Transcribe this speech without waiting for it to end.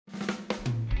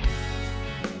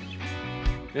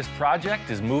This project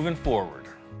is moving forward.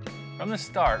 From the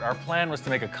start, our plan was to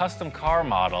make a custom car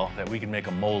model that we could make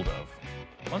a mold of.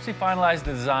 Once we finalized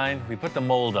the design, we put the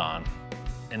mold on,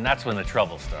 and that's when the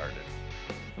trouble started.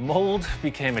 The mold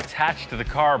became attached to the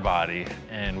car body,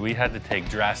 and we had to take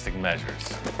drastic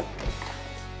measures.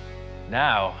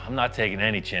 Now, I'm not taking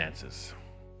any chances.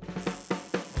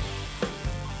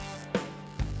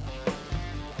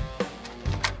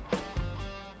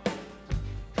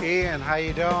 Ian, how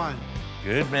you doing?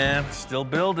 Good, man. Still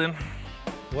building.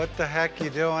 What the heck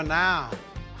you doing now?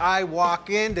 I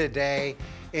walk in today,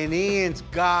 and Ian's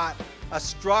got a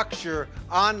structure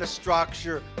on the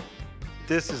structure.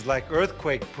 This is like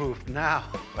earthquake-proof now.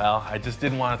 Well, I just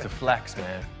didn't want it to flex,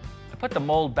 man. I put the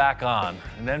mold back on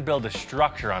and then build a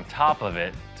structure on top of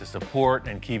it to support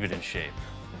and keep it in shape.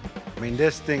 I mean,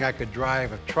 this thing, I could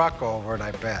drive a truck over it, I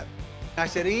bet. I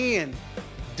said, Ian,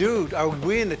 dude, are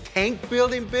we in the tank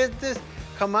building business?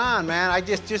 Come on, man,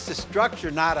 just a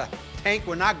structure, not a tank.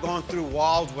 We're not going through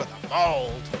walls with a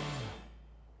mold.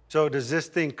 So does this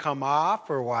thing come off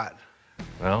or what?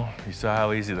 Well, you saw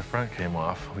how easy the front came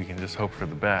off. We can just hope for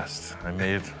the best. I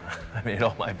made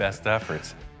all my best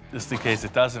efforts. Just in case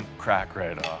it doesn't crack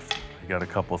right off, I got a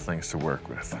couple things to work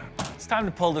with. It's time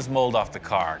to pull this mold off the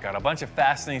car. Got a bunch of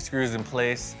fastening screws in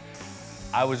place.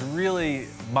 I was really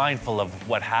mindful of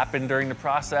what happened during the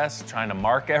process, trying to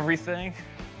mark everything,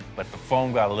 but the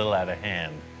foam got a little out of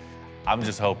hand. I'm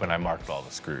just hoping I marked all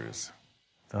the screws.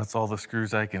 That's all the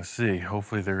screws I can see.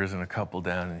 Hopefully there isn't a couple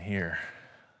down in here.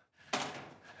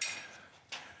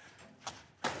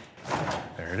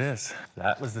 There it is.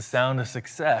 That was the sound of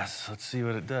success. Let's see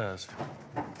what it does.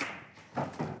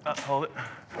 Hold it.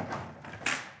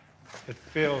 It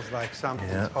feels like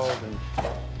something's holding.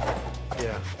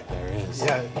 Yeah. There it is.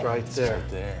 Yeah, it's right there. Right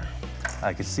there.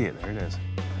 I can see it. There it is.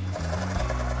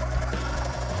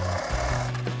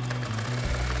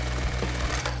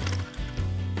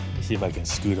 See if I can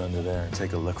scoot under there and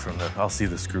take a look from there. I'll see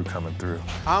the screw coming through.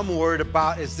 I'm worried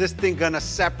about, is this thing gonna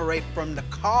separate from the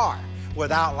car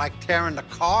without like tearing the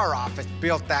car off? It's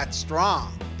built that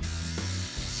strong.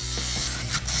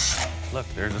 Look,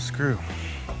 there's a screw.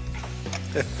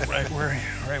 right where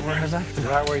I left it.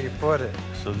 Right where you put it.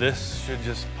 So this should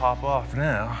just pop off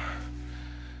now.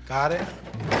 Got it?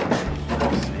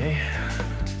 See?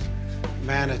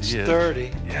 Man, it's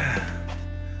sturdy. Yeah.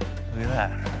 Look at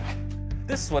that.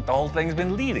 This is what the whole thing's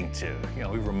been leading to. You know,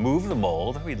 we remove the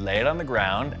mold, we lay it on the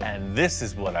ground, and this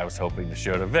is what I was hoping to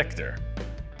show to Victor.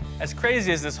 As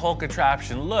crazy as this whole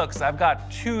contraption looks, I've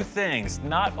got two things.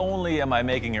 Not only am I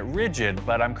making it rigid,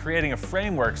 but I'm creating a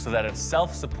framework so that it's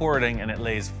self-supporting and it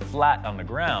lays flat on the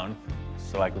ground,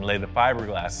 so I can lay the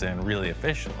fiberglass in really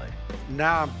efficiently.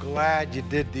 Now I'm glad you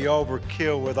did the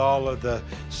overkill with all of the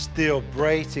steel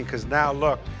bracing, because now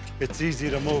look, it's easy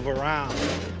to move around.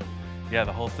 Yeah,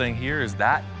 the whole thing here is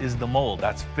that is the mold.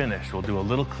 That's finished. We'll do a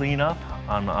little cleanup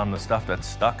on the stuff that's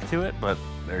stuck to it, but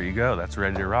there you go. That's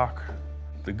ready to rock.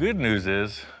 The good news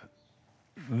is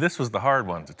this was the hard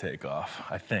one to take off,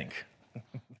 I think.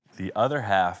 The other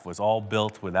half was all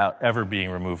built without ever being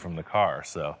removed from the car,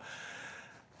 so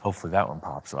hopefully that one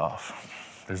pops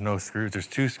off. There's no screws. There's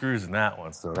two screws in that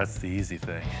one, so that's the easy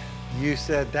thing. You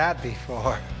said that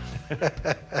before.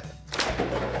 There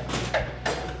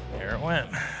it went.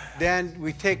 Then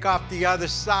we take off the other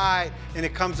side and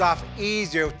it comes off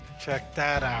easier. Check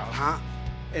that out, huh?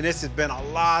 And this has been a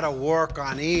lot of work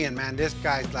on Ian, man. This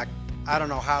guy's like, I don't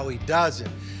know how he does it.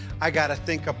 I gotta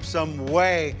think of some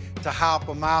way to help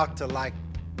him out to like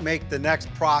make the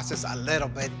next process a little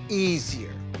bit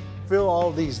easier. Fill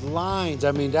all these lines.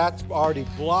 I mean, that's already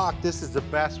blocked. This is the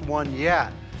best one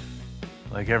yet.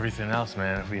 Like everything else,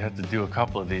 man, if we had to do a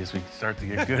couple of these, we'd start to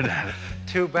get good at it.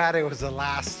 Too bad it was the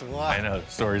last one. I know,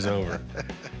 the story's over.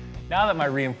 Now that my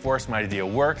reinforcement idea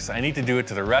works, I need to do it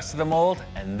to the rest of the mold,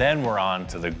 and then we're on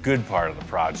to the good part of the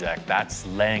project. That's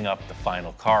laying up the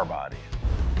final car body.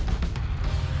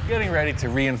 Getting ready to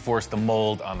reinforce the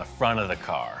mold on the front of the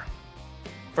car.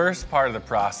 First part of the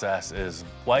process is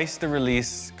twice the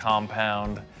release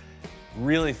compound,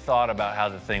 really thought about how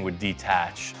the thing would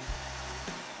detach.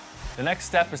 The next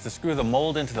step is to screw the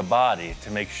mold into the body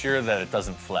to make sure that it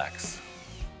doesn't flex.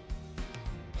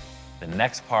 The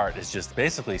next part is just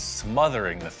basically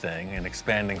smothering the thing in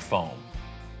expanding foam.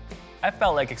 I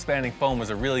felt like expanding foam was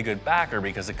a really good backer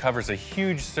because it covers a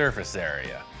huge surface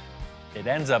area. It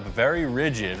ends up very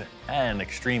rigid and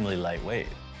extremely lightweight.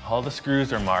 All the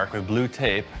screws are marked with blue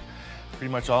tape.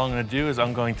 Pretty much all I'm going to do is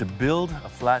I'm going to build a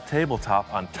flat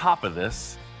tabletop on top of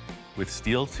this with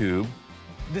steel tube.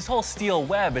 This whole steel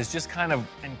web is just kind of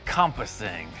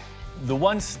encompassing The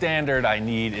one standard I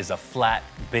need is a flat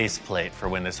base plate for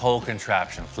when this whole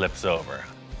contraption flips over.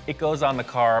 It goes on the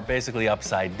car basically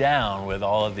upside down with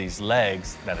all of these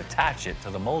legs that attach it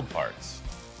to the mold parts.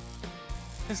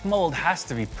 This mold has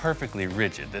to be perfectly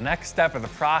rigid. The next step of the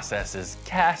process is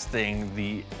casting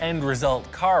the end result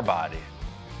car body.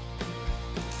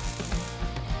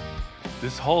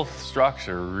 This whole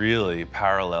structure really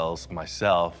parallels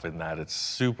myself in that it's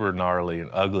super gnarly and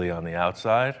ugly on the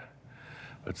outside,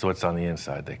 but it's what's on the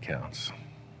inside that counts.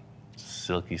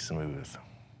 Silky smooth.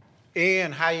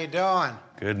 Ian, how you doing?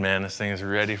 Good, man. This thing is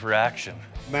ready for action.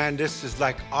 Man, this is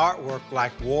like artwork,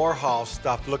 like Warhol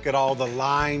stuff. Look at all the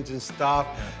lines and stuff.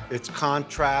 It's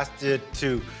contrasted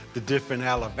to the different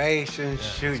elevations.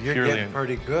 Shoot, you're getting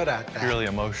pretty good at that. Purely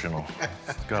emotional.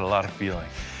 It's got a lot of feeling.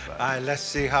 All right, let's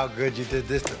see how good you did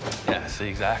this. Yeah, see,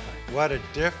 exactly. What a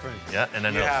difference. Yeah, and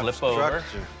then it'll flip over.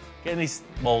 Getting these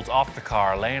molds off the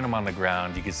car, laying them on the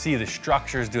ground, you can see the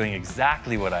structure's doing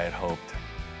exactly what I had hoped.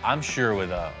 I'm sure with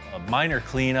a minor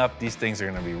cleanup, these things are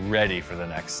gonna be ready for the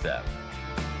next step.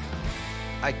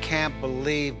 I can't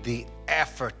believe the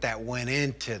effort that went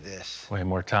into this. Way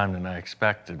more time than I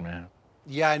expected, man.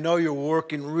 Yeah, I know you're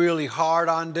working really hard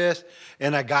on this,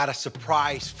 and I got a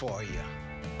surprise for you.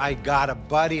 I got a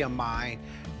buddy of mine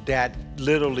that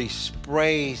literally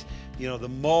sprays, you know, the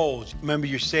molds. Remember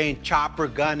you're saying chopper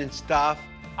gun and stuff?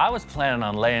 I was planning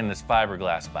on laying this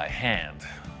fiberglass by hand,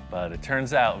 but it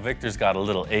turns out Victor's got a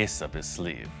little ace up his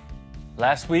sleeve.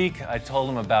 Last week, I told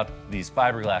him about these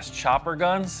fiberglass chopper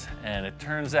guns, and it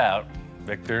turns out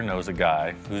Victor knows a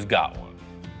guy who's got one.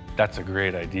 That's a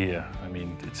great idea. I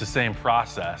mean, it's the same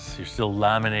process. You're still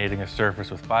laminating a surface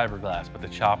with fiberglass, but the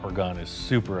chopper gun is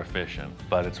super efficient,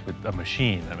 but it's with a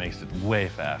machine that makes it way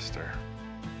faster.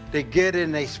 They get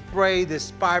in, they spray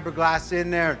this fiberglass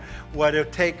in there. What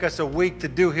it'll take us a week to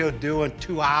do, he'll do in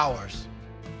 2 hours.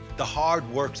 The hard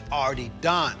work's already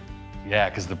done. Yeah,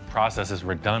 because the process is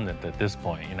redundant at this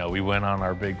point. You know, we went on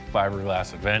our big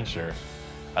fiberglass adventure.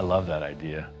 I love that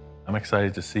idea. I'm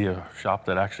excited to see a shop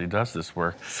that actually does this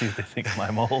work, see what they think of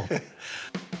my mold.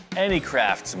 Any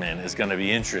craftsman is going to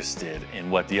be interested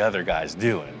in what the other guy's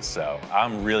doing, so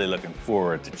I'm really looking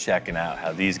forward to checking out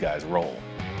how these guys roll.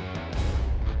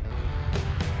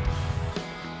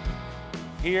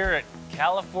 Here at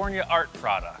California Art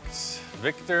Products,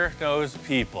 Victor knows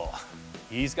people.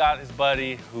 He's got his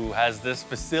buddy who has this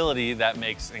facility that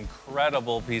makes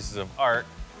incredible pieces of art.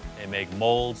 They make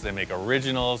molds, they make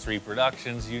originals,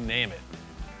 reproductions, you name it.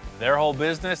 Their whole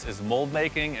business is mold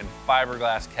making and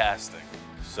fiberglass casting.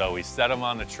 So we set him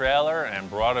on the trailer and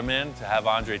brought him in to have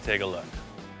Andre take a look.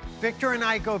 Victor and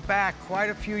I go back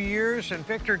quite a few years, and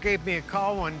Victor gave me a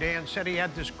call one day and said he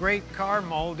had this great car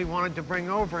mold he wanted to bring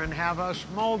over and have us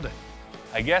mold it.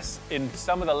 I guess in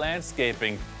some of the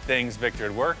landscaping things Victor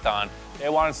had worked on, they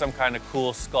wanted some kind of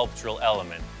cool sculptural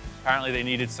element. Apparently they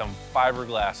needed some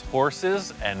fiberglass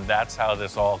horses, and that's how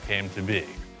this all came to be.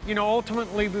 You know,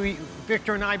 ultimately,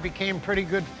 Victor and I became pretty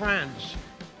good friends.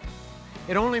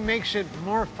 It only makes it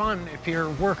more fun if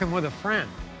you're working with a friend.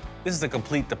 This is a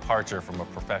complete departure from a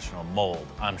professional mold,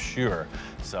 I'm sure.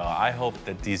 So I hope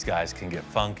that these guys can get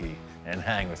funky and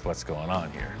hang with what's going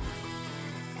on here.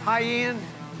 Hi, Ian.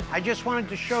 I just wanted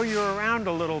to show you around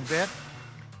a little bit.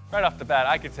 Right off the bat,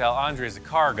 I could tell Andre's a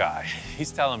car guy. He's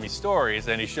telling me stories,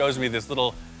 and he shows me this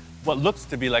little, what looks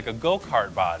to be like a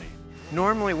go-kart body.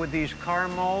 Normally with these car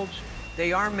molds,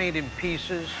 they are made in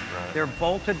pieces. Right. They're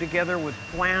bolted together with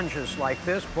flanges like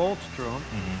this, bolts through them.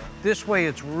 This way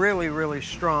it's really, really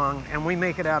strong, and we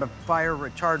make it out of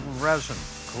fire-retardant resin.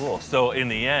 Cool. So in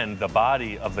the end, the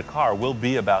body of the car will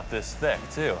be about this thick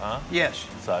too, huh? Yes.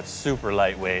 So it's super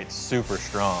lightweight, super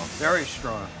strong. Very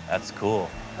strong. That's cool.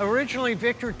 Originally,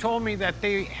 Victor told me that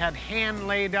they had hand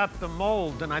laid up the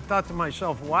mold, and I thought to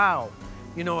myself, wow,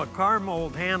 you know, a car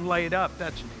mold hand laid up,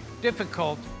 that's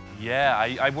difficult. Yeah,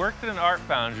 I worked at an art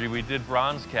foundry. We did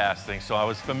bronze casting, so I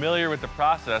was familiar with the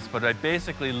process, but I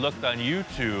basically looked on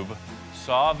YouTube,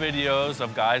 saw videos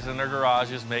of guys in their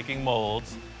garages making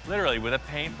molds, literally with a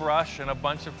paintbrush and a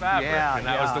bunch of fabric, and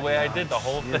that was the way I did the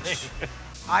whole thing.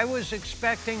 I was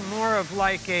expecting more of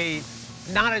like a,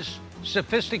 not as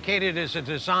sophisticated as a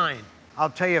design.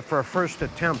 I'll tell you, for a first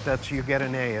attempt, you get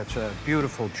an A. It's a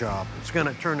beautiful job. It's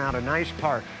gonna turn out a nice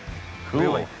part. Cool.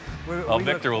 Really. Well,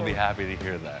 Victor will be happy to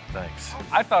hear that. Thanks.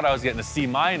 I thought I was getting a C-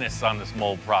 on this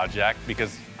mold project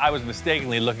because I was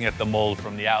mistakenly looking at the mold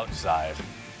from the outside.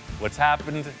 What's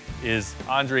happened is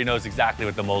Andre knows exactly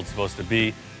what the mold's supposed to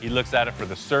be. He looks at it for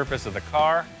the surface of the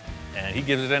car, and he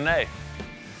gives it an A.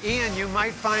 Ian, you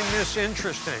might find this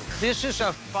interesting. This is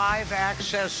a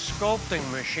 5-axis sculpting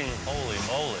machine. Holy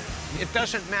moly. It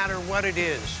doesn't matter what it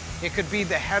is. It could be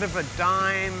the head of a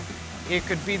dime. It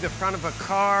could be the front of a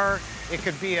car. It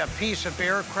could be a piece of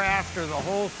aircraft or the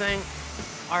whole thing.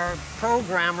 Our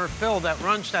programmer, Phil, that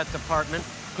runs that department,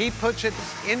 he puts it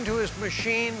into his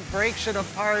machine, breaks it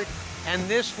apart, and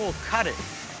this will cut it.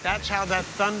 That's how that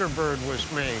Thunderbird was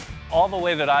made. All the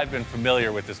way that I've been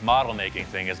familiar with this model making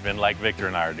thing has been like Victor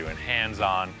and I are doing,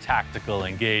 hands-on, tactical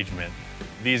engagement.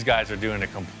 These guys are doing a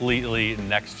completely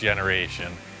next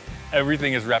generation.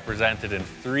 Everything is represented in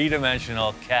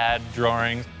three-dimensional CAD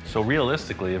drawings. So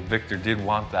realistically, if Victor did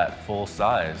want that full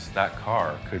size, that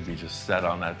car could be just set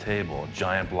on that table, a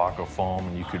giant block of foam,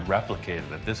 and you could replicate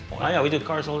it at this point. Oh yeah, we do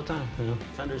cars all the time. You know,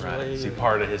 fenders away. See,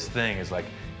 part of his thing is like,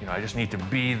 you know, I just need to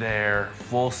be there,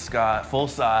 full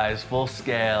size, full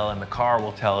scale, and the car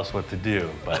will tell us what to do.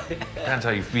 But it depends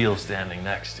how you feel standing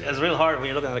next to it. It's real hard when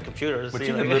you're looking at a computer. But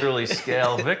you could literally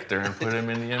scale Victor and put him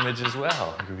in the image as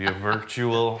well. It could be a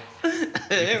virtual.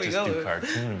 There we go. Just do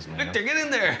cartoons, man. Victor, get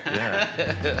in there.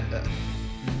 Yeah.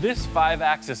 This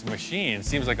 5-axis machine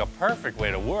seems like a perfect way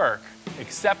to work,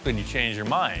 except when you change your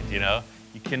mind, you know?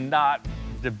 You cannot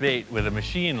debate with a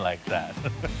machine like that.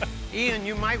 Ian,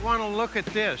 you might want to look at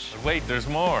this. Wait, there's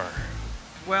more.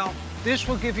 Well, this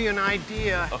will give you an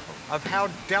idea of how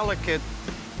delicate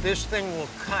this thing will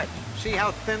cut. See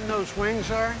how thin those wings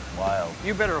are? Wild.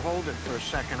 You better hold it for a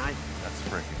second. That's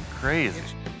freaking crazy.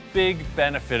 Big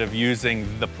benefit of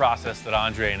using the process that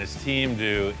Andre and his team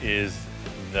do is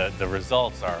the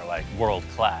results are like world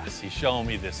class. He's showing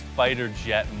me this fighter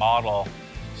jet model,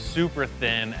 super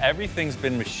thin. Everything's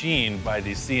been machined by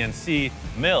these CNC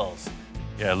mills.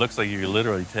 Yeah, it looks like you could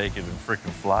literally take it and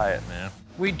freaking fly it, man.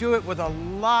 We do it with a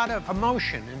lot of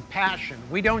emotion and passion.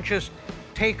 We don't just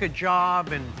take a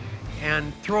job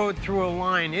and throw it through a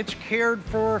line. It's cared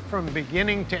for from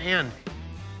beginning to end.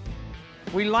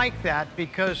 We like that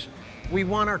because we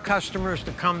want our customers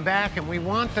to come back and we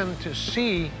want them to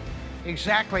see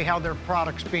exactly how their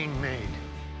product's being made.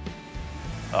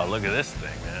 Oh, look at this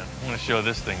thing, man. I'm gonna show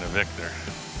this thing to Victor.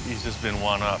 He's just been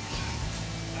one-upped.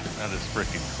 That is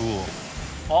freaking cool.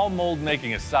 All mold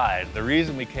making aside, the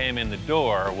reason we came in the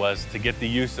door was to get the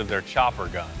use of their chopper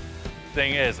gun.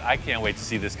 Thing is, I can't wait to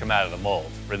see this come out of the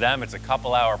mold. For them, it's a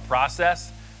couple-hour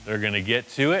process. They're gonna get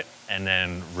to it and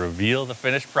then reveal the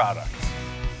finished product.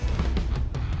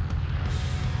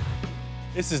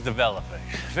 This is developing.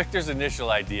 Victor's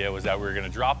initial idea was that we were gonna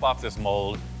drop off this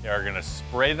mold, they were gonna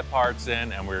spray the parts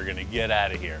in, and we were gonna get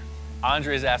out of here.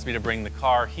 Andre's asked me to bring the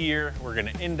car here, we're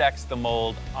gonna index the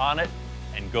mold on it,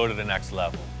 and go to the next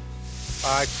level.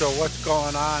 All right, so what's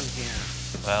going on here?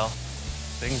 Well,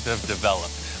 things have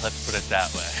developed, let's put it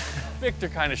that way. Victor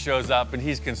kind of shows up and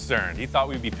he's concerned. He thought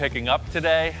we'd be picking up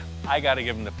today. I gotta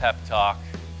give him the pep talk,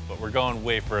 but we're going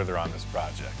way further on this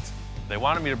project. They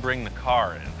wanted me to bring the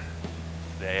car in.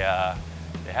 They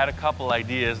had a couple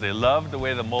ideas. They loved the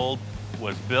way the mold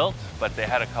was built, but they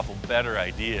had a couple better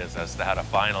ideas as to how to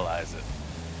finalize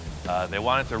it. They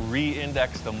wanted to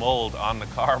re-index the mold on the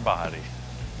car body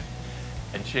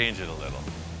and change it a little.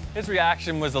 His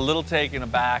reaction was a little taken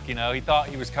aback, you know. He thought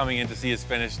he was coming in to see his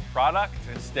finished product.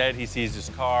 Instead, he sees his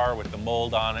car with the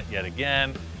mold on it yet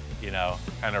again, you know,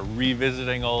 kind of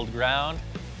revisiting old ground,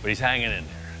 but he's hanging in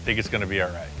there. I think it's gonna be all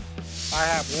right. I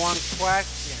have one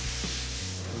question.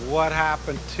 What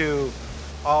happened to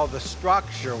all the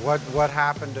structure? What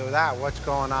happened to that? What's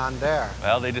going on there?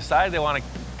 Well, they decided they want to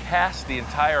cast the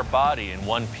entire body in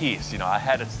one piece. You know, I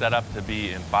had it set up to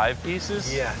be in 5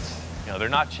 pieces. Yes. You know, they're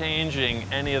not changing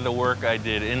any of the work I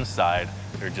did inside.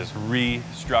 They're just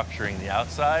restructuring the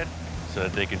outside so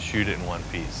that they can shoot it in one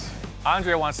piece.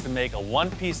 Andre wants to make a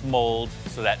one-piece mold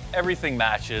so that everything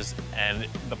matches and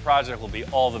the project will be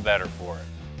all the better for it.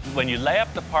 When you lay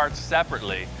up the parts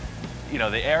separately, you know,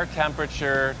 the air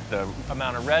temperature, the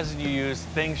amount of resin you use,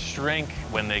 things shrink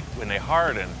when they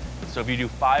harden. So if you do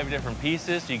 5 different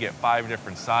pieces, you get 5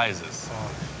 different sizes.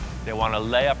 They want to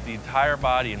lay up the entire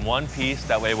body in one piece.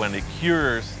 That way when it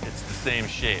cures, it's the same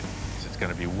shape. So it's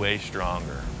going to be way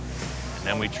stronger. And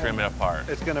then we trim it apart.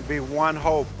 It's going to be one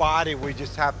whole body. We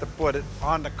just have to put it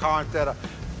on the car instead of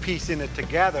piecing it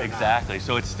together. Exactly.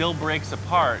 So it still breaks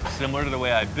apart, similar to the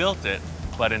way I built it.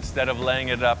 But instead of laying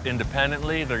it up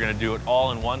independently, they're gonna do it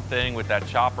all in one thing with that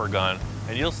chopper gun.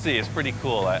 And you'll see, it's pretty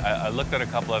cool. I looked at a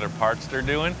couple other parts they're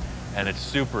doing, and it's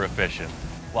super efficient.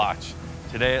 Watch.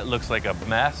 Today it looks like a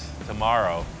mess.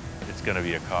 Tomorrow, it's gonna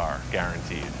be a car,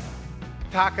 guaranteed.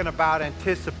 Talking about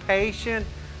anticipation,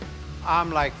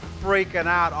 I'm like freaking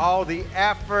out. All the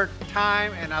effort,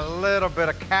 time, and a little bit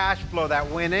of cash flow that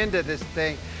went into this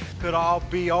thing could all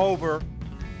be over.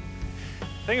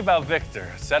 Think about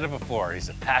Victor. I said it before, he's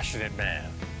a passionate man.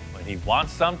 When he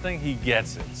wants something, he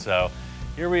gets it. So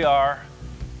Here we are.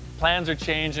 Plans are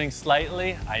changing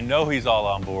slightly. I know he's all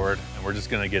on board, and we're just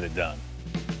gonna get it done.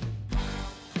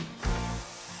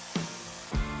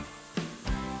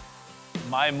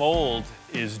 My mold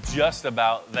is just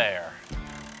about there.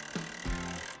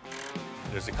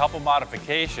 There's a couple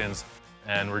modifications,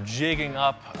 and we're jigging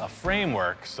up a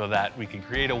framework so that we can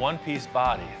create a one-piece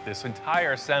body. This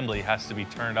entire assembly has to be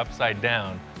turned upside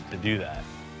down to do that.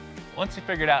 Once we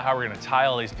figured out how we're gonna tie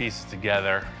all these pieces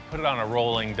together, put it on a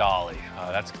rolling dolly.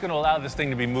 That's gonna allow this thing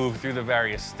to be moved through the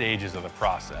various stages of the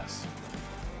process.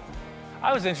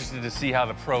 I was interested to see how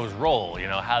the pros roll, you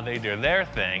know, how they do their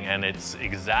thing, and it's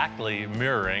exactly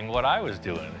mirroring what I was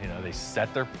doing. You know, they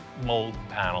set their mold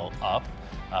panel up,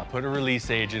 put a release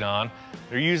agent on.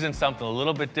 They're using something a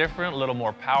little bit different, a little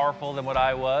more powerful than what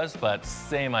I was, but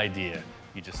same idea.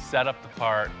 You just set up the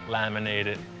part, laminate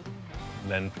it,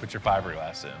 and then put your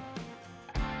fiberglass in.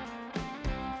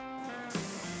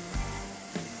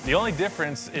 The only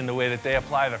difference in the way that they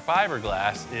apply their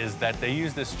fiberglass is that they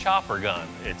use this chopper gun.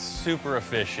 It's super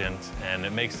efficient, and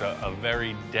it makes a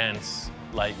very dense,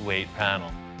 lightweight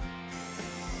panel.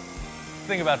 The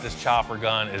thing about this chopper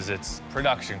gun is its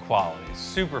production quality.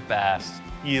 Super fast,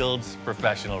 yields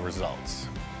professional results.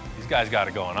 These guys got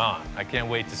it going on. I can't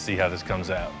wait to see how this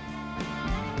comes out.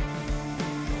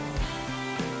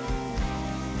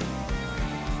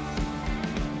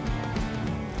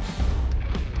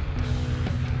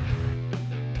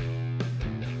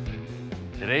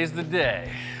 Today's the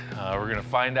day. We're gonna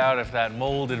find out if that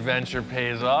mold adventure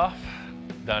pays off.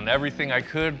 Done everything I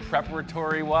could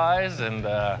preparatory-wise, and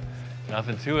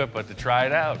nothing to it but to try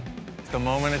it out. It's the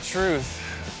moment of truth.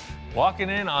 Walking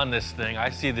in on this thing, I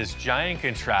see this giant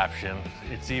contraption.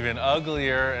 It's even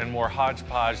uglier and more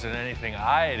hodgepodge than anything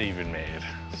I had even made.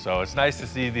 So it's nice to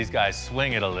see these guys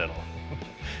swing it a little.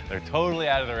 They're totally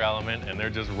out of their element, and they're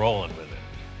just rolling with it.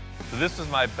 So this is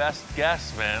my best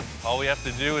guess, man. All we have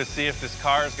to do is see if this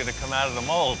car is gonna come out of the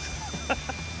mold.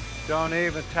 Don't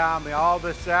even tell me all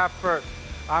this effort.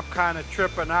 I'm kind of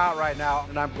tripping out right now,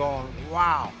 and I'm going,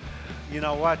 wow. You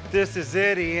know what, this is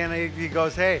it, Ian. He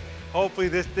goes, hey, hopefully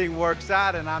this thing works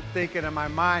out, and I'm thinking in my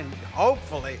mind,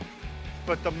 hopefully.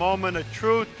 But the moment of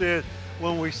truth is,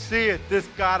 when we see it, this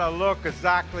gotta look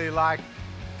exactly like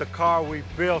the car we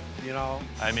built, you know?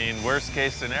 I mean, worst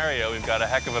case scenario, we've got a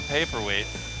heck of a paperweight.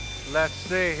 Let's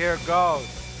see, here goes.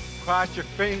 Cross your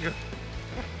finger.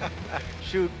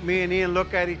 Shoot, me and Ian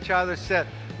look at each other, said,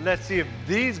 let's see if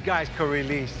these guys can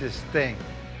release this thing.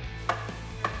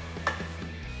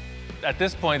 At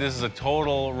this point, this is a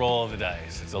total roll of the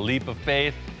dice. It's a leap of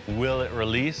faith. Will it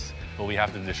release? Will we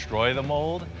have to destroy the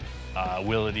mold?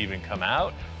 Will it even come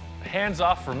out? Hands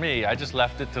off for me, I just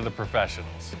left it to the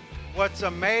professionals. What's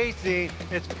amazing,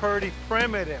 it's pretty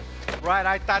primitive, right?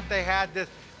 I thought they had this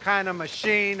kind of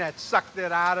machine that sucked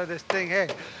it out of this thing. Hey,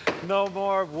 no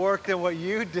more work than what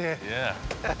you did. Yeah.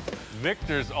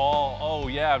 Victor's all, oh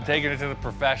yeah, I'm taking it to the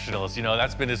professionals. You know,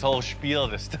 that's been his whole spiel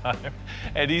this time.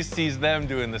 And he sees them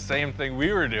doing the same thing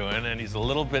we were doing, and he's a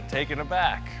little bit taken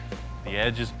aback. The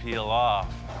edges peel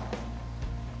off,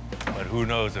 but who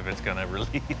knows if it's gonna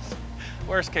release.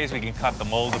 Worst case, we can cut the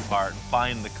mold apart and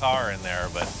find the car in there,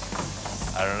 but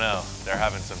I don't know. They're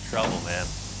having some trouble, man.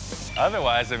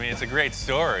 Otherwise, I mean, it's a great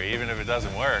story, even if it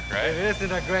doesn't work, right? It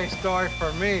isn't a great story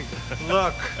for me.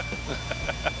 Look,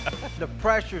 the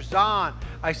pressure's on.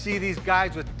 I see these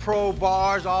guys with pro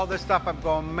bars, all this stuff. I'm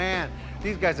going, man,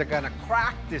 these guys are gonna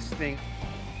crack this thing.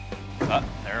 Oh,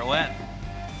 there it went.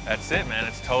 That's it, man.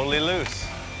 It's totally loose.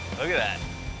 Look at that.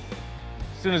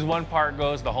 As soon as one part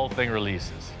goes, the whole thing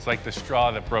releases. It's like the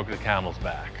straw that broke the camel's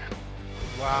back.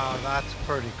 Wow, that's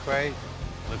pretty crazy.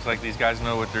 Looks like these guys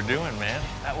know what they're doing, man.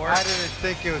 That works. I didn't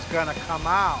think it was gonna come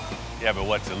out. Yeah, but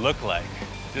what's it look like?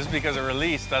 Just because it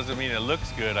released doesn't mean it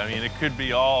looks good. I mean, it could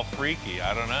be all freaky.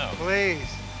 I don't know. Please,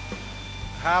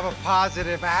 have a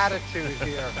positive attitude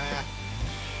here, man.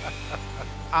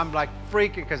 I'm like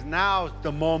freaking, because now's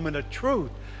the moment of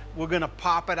truth. We're gonna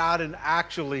pop it out and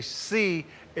actually see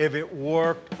if it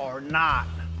worked or not.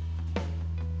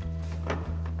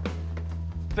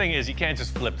 Thing is, you can't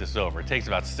just flip this over. It takes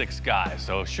about 6 guys.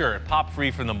 So sure, it popped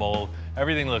free from the mold.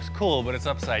 Everything looks cool, but it's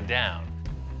upside down.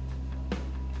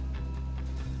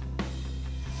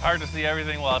 It's hard to see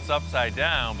everything while it's upside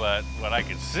down, but what I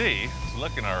can see, it's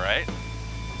looking all right.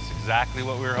 It's exactly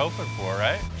what we were hoping for,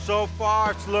 right? So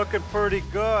far, it's looking pretty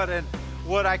good. And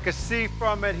what I could see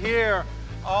from it here,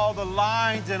 all the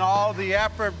lines and all the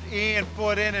effort Ian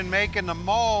put in making the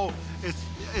mold,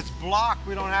 it's blocked.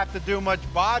 We don't have to do much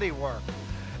body work.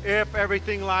 If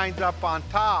everything lines up on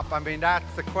top, I mean,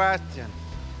 that's the question.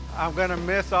 I'm gonna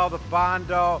miss all the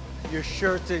Bondo, your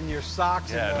shirts and your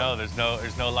socks. Yeah, no,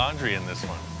 there's no laundry in this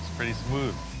one. It's pretty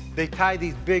smooth. They tie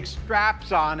these big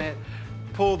straps on it,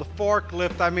 pull the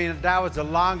forklift. I mean, that was the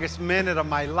longest minute of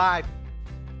my life.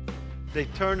 They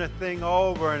turn the thing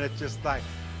over and it's just like,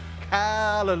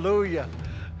 hallelujah.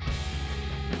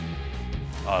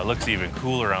 Oh, it looks even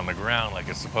cooler on the ground like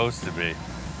it's supposed to be.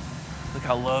 Look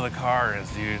how low the car is,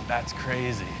 dude. That's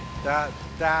crazy. That's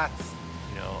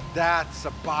You know,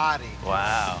 a body.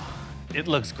 wow. It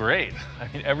looks great. I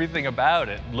mean, everything about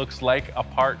it looks like a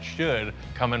part should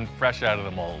coming fresh out of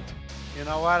the mold. You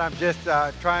know what? I'm just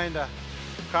trying to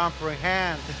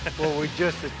comprehend what we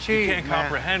just achieved. You can't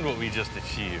comprehend what we just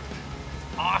achieved.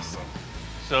 Awesome.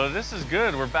 So this is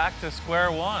good. We're back to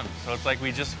square one. So it's like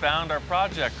we just found our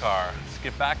project car. Let's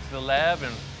get back to the lab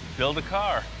and build a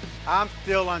car. I'm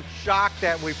still in shock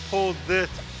that we pulled this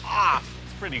off.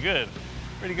 It's pretty good.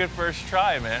 Pretty good first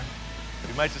try, man.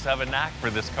 We might just have a knack for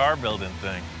this car building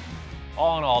thing.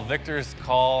 All in all, Victor's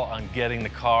call on getting the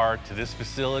car to this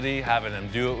facility, having him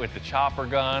do it with the chopper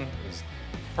gun, is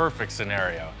perfect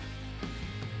scenario.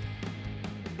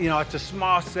 You know, it's a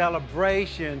small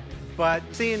celebration, but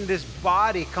seeing this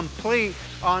body complete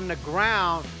on the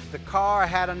ground, the car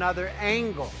had another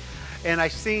angle. And I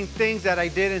seen things that I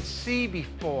didn't see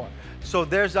before. So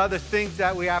there's other things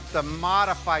that we have to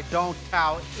modify. Don't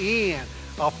tell Ian.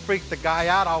 I'll freak the guy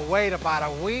out. I'll wait about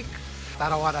a week. I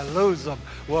don't want to lose him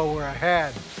while we're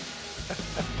ahead.